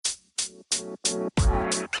From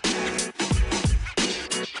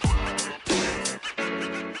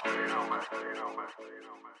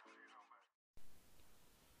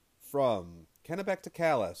Kennebec to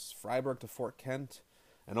Calais, Freiburg to Fort Kent,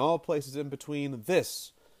 and all places in between,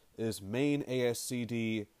 this is Maine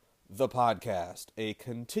ASCD, the podcast, a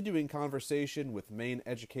continuing conversation with Maine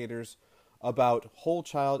educators about whole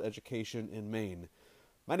child education in Maine.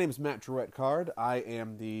 My name is Matt Drouet-Card. I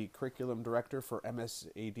am the curriculum director for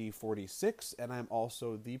MSAD 46, and I'm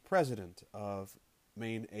also the president of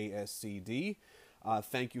Maine ASCD.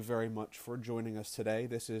 Thank you very much for joining us today.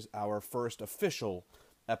 This is our first official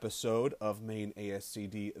episode of Maine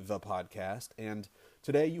ASCD, the podcast, and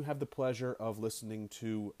today you have the pleasure of listening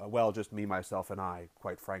to, just me, myself, and I,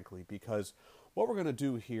 quite frankly, because what we're going to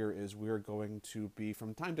do here is we're going to be,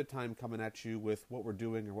 from time to time, coming at you with what we're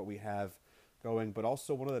doing or what we have going, but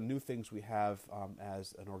also one of the new things we have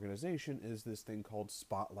as an organization is this thing called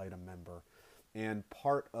Spotlight a Member, and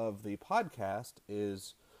part of the podcast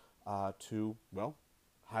is to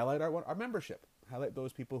highlight our membership, highlight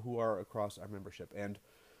those people who are across our membership, and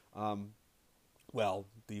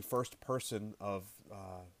the first person of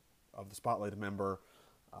the Spotlight a Member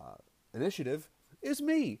initiative is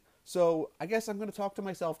me. So I guess I'm going to talk to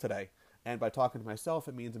myself today. And by talking to myself,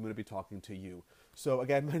 it means I'm going to be talking to you. So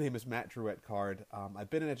again, my name is Matt Drouet-Card.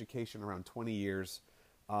 I've been in education around 20 years.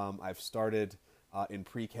 I've started in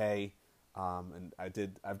pre-K, and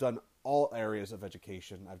I've done all areas of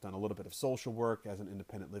education. I've done a little bit of social work as an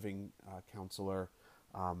independent living counselor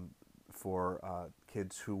for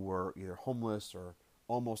kids who were either homeless or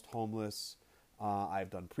almost homeless.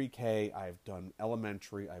 I've done pre-K, I've done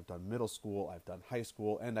elementary, I've done middle school, I've done high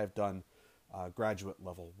school, and I've done graduate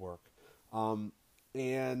level work.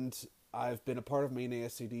 And I've been a part of Maine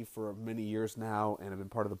ASCD for many years now, and I've been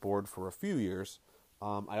part of the board for a few years.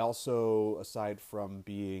 I also, aside from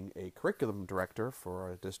being a curriculum director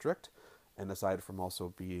for a district, and aside from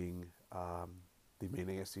also being the Maine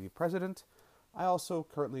ASCD president, I also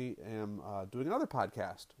currently am doing another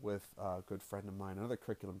podcast with a good friend of mine, another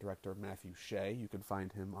curriculum director, Matthew Shea. You can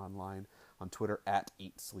find him online on Twitter at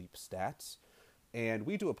EatSleepStats. And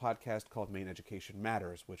we do a podcast called Maine Education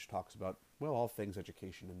Matters, which talks about, all things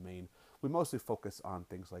education in Maine. We mostly focus on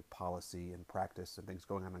things like policy and practice and things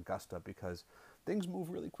going on in Augusta because things move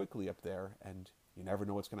really quickly up there and you never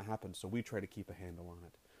know what's going to happen. So we try to keep a handle on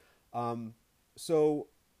it. So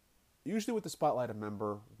usually with the Spotlight a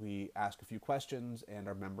Member, we ask a few questions and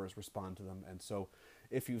our members respond to them. And so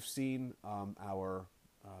if you've seen our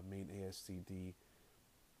Maine ASCD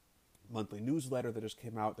monthly newsletter that just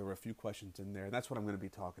came out, there were a few questions in there, and that's what I'm going to be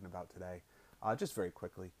talking about today, just very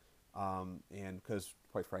quickly, and because,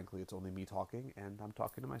 quite frankly, it's only me talking, and I'm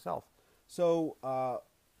talking to myself. So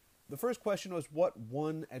the first question was, what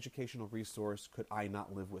one educational resource could I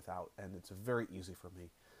not live without? And it's very easy for me,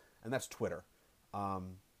 and that's Twitter.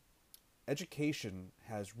 Education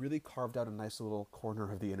has really carved out a nice little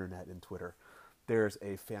corner of the internet in Twitter. There's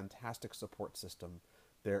a fantastic support system.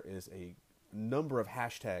 There is a number of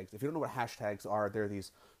hashtags. If you don't know what hashtags are, they're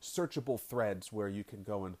these searchable threads where you can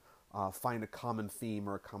go and find a common theme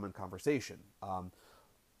or a common conversation.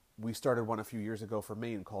 We started one a few years ago for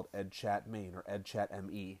Maine called EdChatMaine or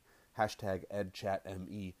EdChatME, hashtag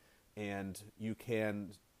EdChatME, and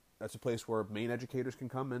that's a place where Maine educators can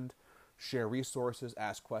come and share resources,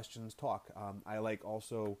 ask questions, talk. I'm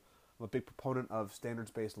a big proponent of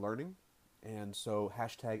standards-based learning, and so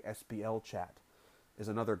hashtag SBLChat is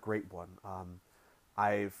another great one.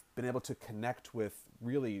 I've been able to connect with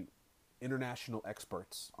really international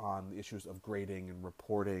experts on the issues of grading and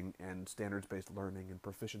reporting and standards-based learning and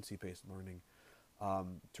proficiency-based learning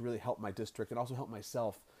to really help my district and also help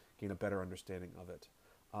myself gain a better understanding of it.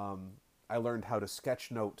 I learned how to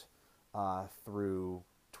sketchnote through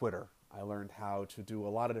Twitter. I learned how to do a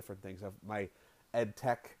lot of different things. My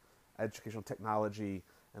educational technology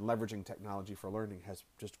and leveraging technology for learning has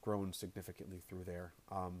just grown significantly through there.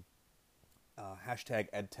 Hashtag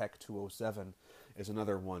EdTech207 is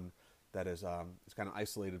another one that is it's kind of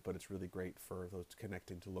isolated, but it's really great for those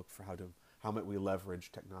connecting to look for how might we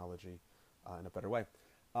leverage technology in a better way.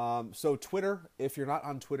 So Twitter, if you're not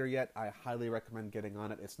on Twitter yet, I highly recommend getting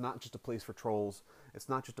on it. It's not just a place for trolls. It's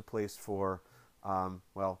not just a place for,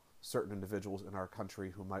 certain individuals in our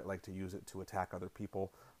country who might like to use it to attack other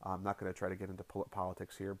people. I'm not going to try to get into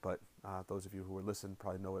politics here, but those of you who are listening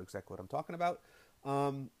probably know exactly what I'm talking about.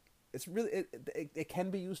 It's really it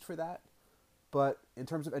can be used for that, but in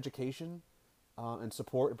terms of education and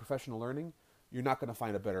support and professional learning, you're not going to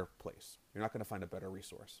find a better place. You're not going to find a better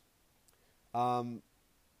resource.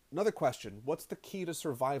 Another question: what's the key to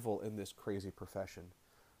survival in this crazy profession?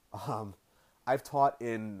 I've taught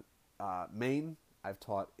in Maine. I've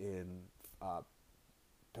taught in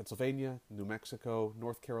Pennsylvania, New Mexico,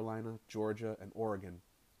 North Carolina, Georgia, and Oregon.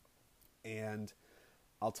 And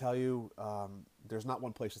I'll tell you, there's not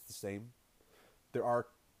one place that's the same. There are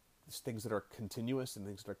things that are continuous and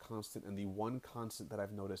things that are constant, and the one constant that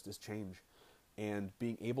I've noticed is change. And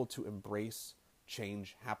being able to embrace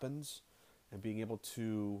change happens, and being able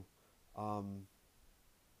to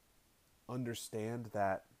understand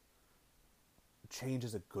that change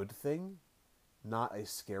is a good thing, not a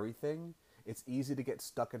scary thing. It's easy to get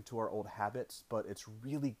stuck into our old habits, but it's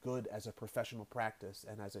really good as a professional practice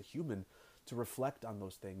and as a human to reflect on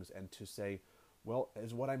those things and to say, well,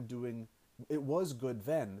 is what I'm doing, it was good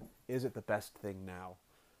then, is it the best thing now?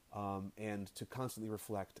 And to constantly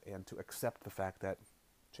reflect and to accept the fact that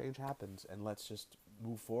change happens, and let's just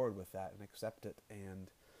move forward with that and accept it and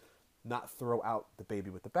not throw out the baby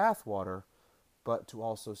with the bathwater, but to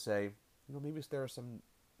also say, maybe there are some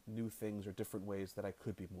new things or different ways that I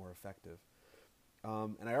could be more effective.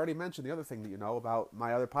 And I already mentioned the other thing that you know about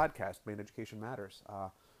my other podcast, Maine Education Matters.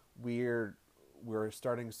 We're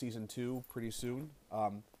starting season 2 pretty soon.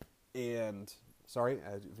 And sorry,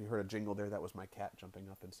 if you heard a jingle there, that was my cat jumping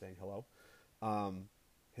up and saying hello.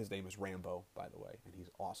 His name is Rambo, by the way, and he's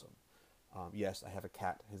awesome. Yes, I have a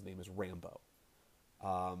cat. His name is Rambo.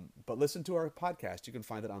 But listen to our podcast. You can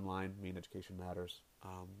find it online, Maine Education Matters,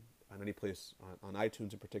 on any place, on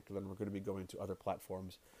iTunes in particular, and we're going to be going to other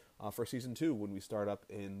platforms for season 2 when we start up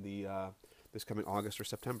in the this coming August or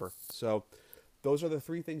September. So those are the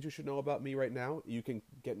 3 things you should know about me right now. You can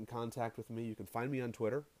get in contact with me. You can find me on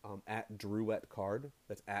Twitter at DrewetteCard.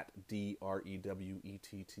 That's at DREWETTECARD.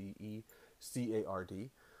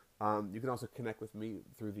 You can also connect with me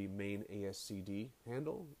through the Maine ASCD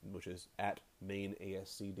handle, which is at Maine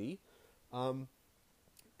ASCD. And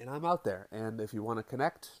I'm out there. And if you want to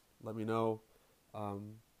connect, let me know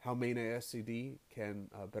how Maine ASCD can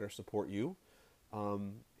better support you,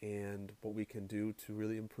 and what we can do to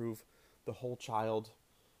really improve the whole child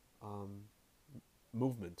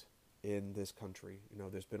movement in this country.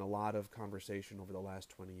 There's been a lot of conversation over the last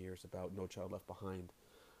 20 years about No Child Left Behind,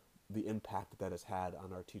 the impact that has had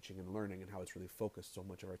on our teaching and learning, and how it's really focused so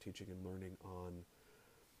much of our teaching and learning on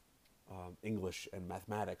English and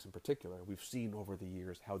mathematics in particular. We've seen over the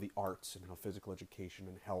years how the arts and how physical education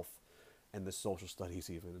and health and the social studies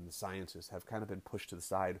even and the sciences have kind of been pushed to the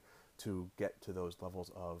side to get to those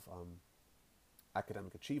levels of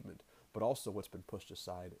academic achievement. But also what's been pushed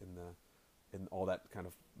aside in all that kind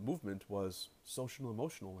of movement was social and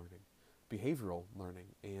emotional learning, behavioral learning,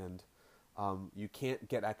 and you can't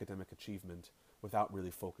get academic achievement without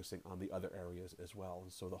really focusing on the other areas as well.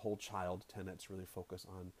 And so the whole child tenets really focus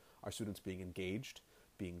on our students being engaged,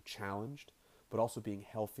 being challenged, but also being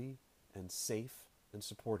healthy and safe and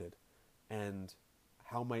supported. And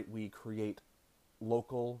how might we create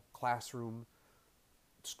local classroom,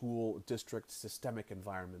 school, district, systemic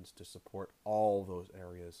environments to support all those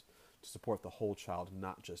areas, to support the whole child,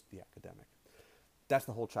 not just the academic. That's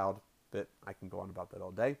the whole child bit. I can go on about that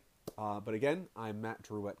all day. But again, I'm Matt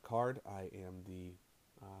DrewetteCard. I am the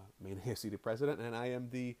Maine ASCD president, and I am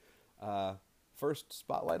the first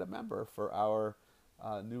Spotlight member for our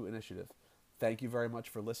new initiative. Thank you very much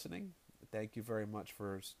for listening. Thank you very much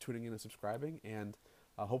for tuning in and subscribing, and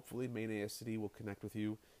hopefully Maine ASCD will connect with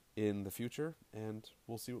you in the future, and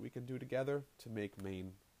we'll see what we can do together to make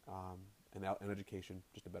Maine and education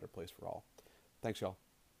just a better place for all. Thanks, y'all.